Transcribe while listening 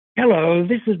Hello,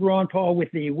 this is Ron Paul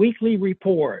with the weekly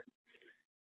report.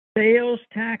 Sales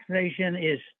taxation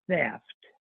is theft.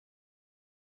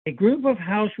 A group of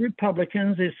House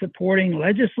Republicans is supporting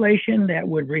legislation that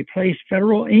would replace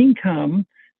federal income,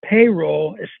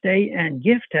 payroll, estate, and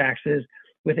gift taxes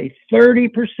with a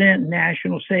 30%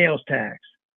 national sales tax.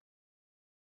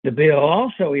 The bill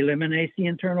also eliminates the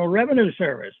Internal Revenue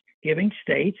Service, giving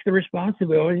states the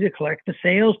responsibility to collect the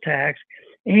sales tax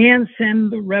and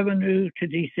send the revenue to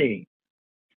D.C.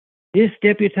 This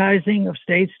deputizing of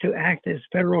states to act as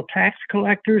federal tax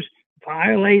collectors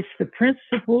violates the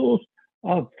principles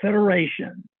of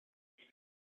federation,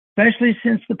 especially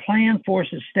since the plan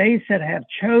forces states that have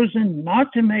chosen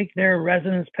not to make their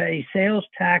residents pay sales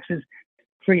taxes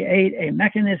create a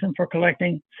mechanism for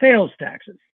collecting sales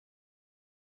taxes.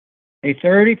 A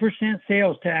 30%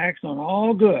 sales tax on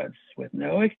all goods, with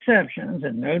no exceptions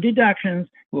and no deductions,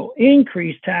 will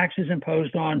increase taxes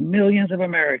imposed on millions of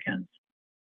Americans.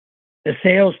 The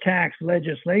sales tax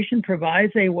legislation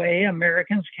provides a way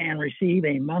Americans can receive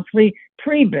a monthly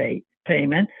rebate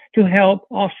payment to help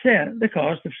offset the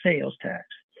cost of sales tax.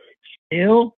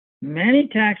 Still, many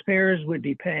taxpayers would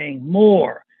be paying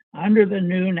more under the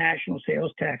new national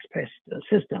sales tax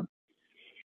system.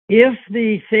 If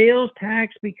the sales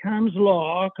tax becomes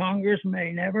law, Congress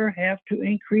may never have to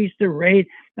increase the rate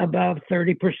above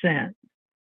 30%.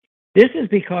 This is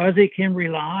because it can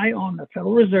rely on the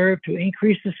Federal Reserve to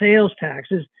increase the sales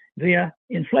taxes via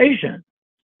inflation.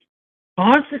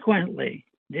 Consequently,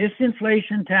 this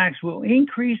inflation tax will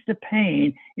increase the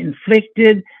pain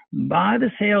inflicted by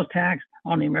the sales tax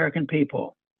on the American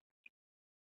people.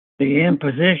 The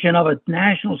imposition of a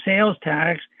national sales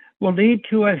tax will lead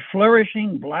to a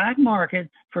flourishing black market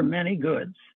for many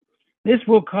goods. This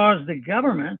will cause the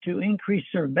government to increase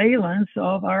surveillance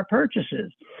of our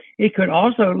purchases. It could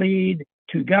also lead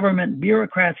to government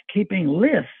bureaucrats keeping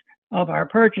lists of our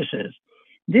purchases.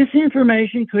 This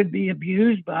information could be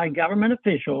abused by government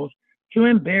officials to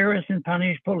embarrass and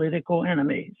punish political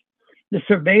enemies. The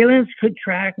surveillance could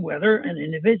track whether an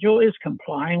individual is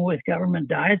complying with government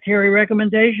dietary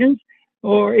recommendations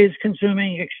or is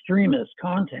consuming extremist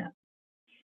content.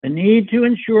 The need to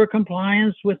ensure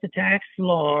compliance with the tax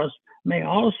laws may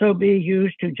also be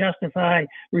used to justify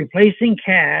replacing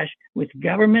cash with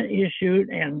government-issued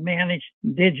and managed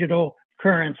digital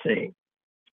currency.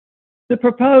 The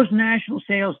proposed national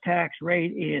sales tax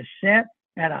rate is set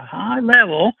at a high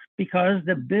level because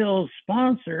the bill's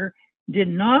sponsor did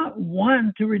not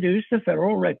want to reduce the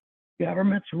federal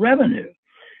government's revenue.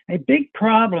 A big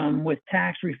problem with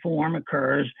tax reform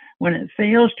occurs when it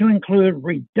fails to include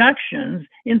reductions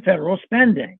in federal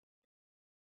spending.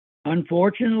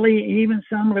 Unfortunately, even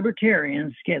some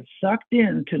libertarians get sucked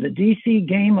into the DC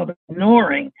game of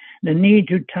ignoring the need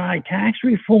to tie tax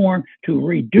reform to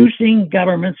reducing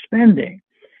government spending.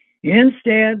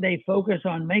 Instead, they focus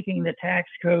on making the tax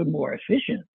code more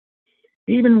efficient.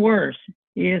 Even worse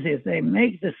is if they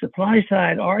make the supply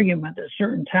side argument that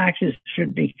certain taxes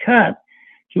should be cut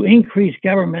to increase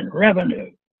government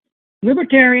revenue.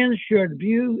 Libertarians should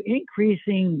view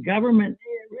increasing government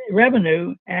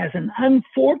revenue as an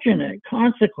unfortunate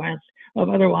consequence of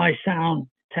otherwise sound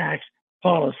tax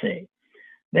policy.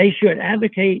 They should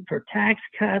advocate for tax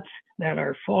cuts that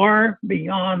are far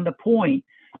beyond the point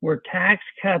where tax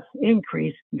cuts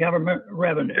increase government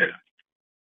revenue.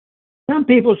 Some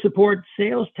people support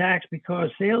sales tax because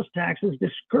sales taxes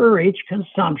discourage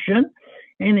consumption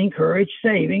and encourage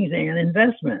savings and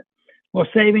investment. While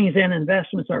savings and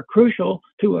investments are crucial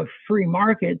to a free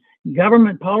market,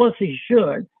 government policy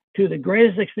should, to the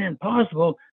greatest extent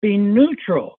possible, be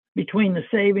neutral between the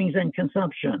savings and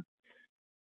consumption.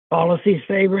 Policies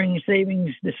favoring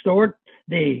savings distort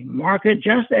the market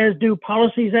just as do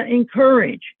policies that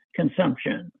encourage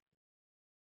consumption.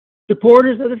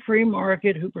 Supporters of the free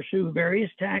market who pursue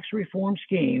various tax reform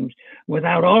schemes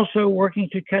without also working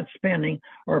to cut spending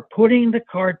are putting the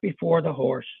cart before the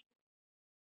horse.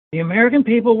 The American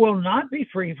people will not be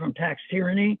free from tax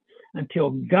tyranny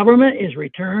until government is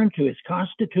returned to its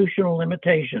constitutional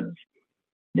limitations.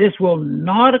 This will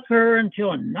not occur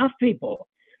until enough people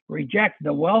reject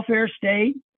the welfare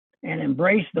state and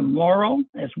embrace the moral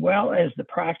as well as the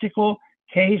practical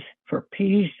case for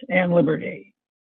peace and liberty.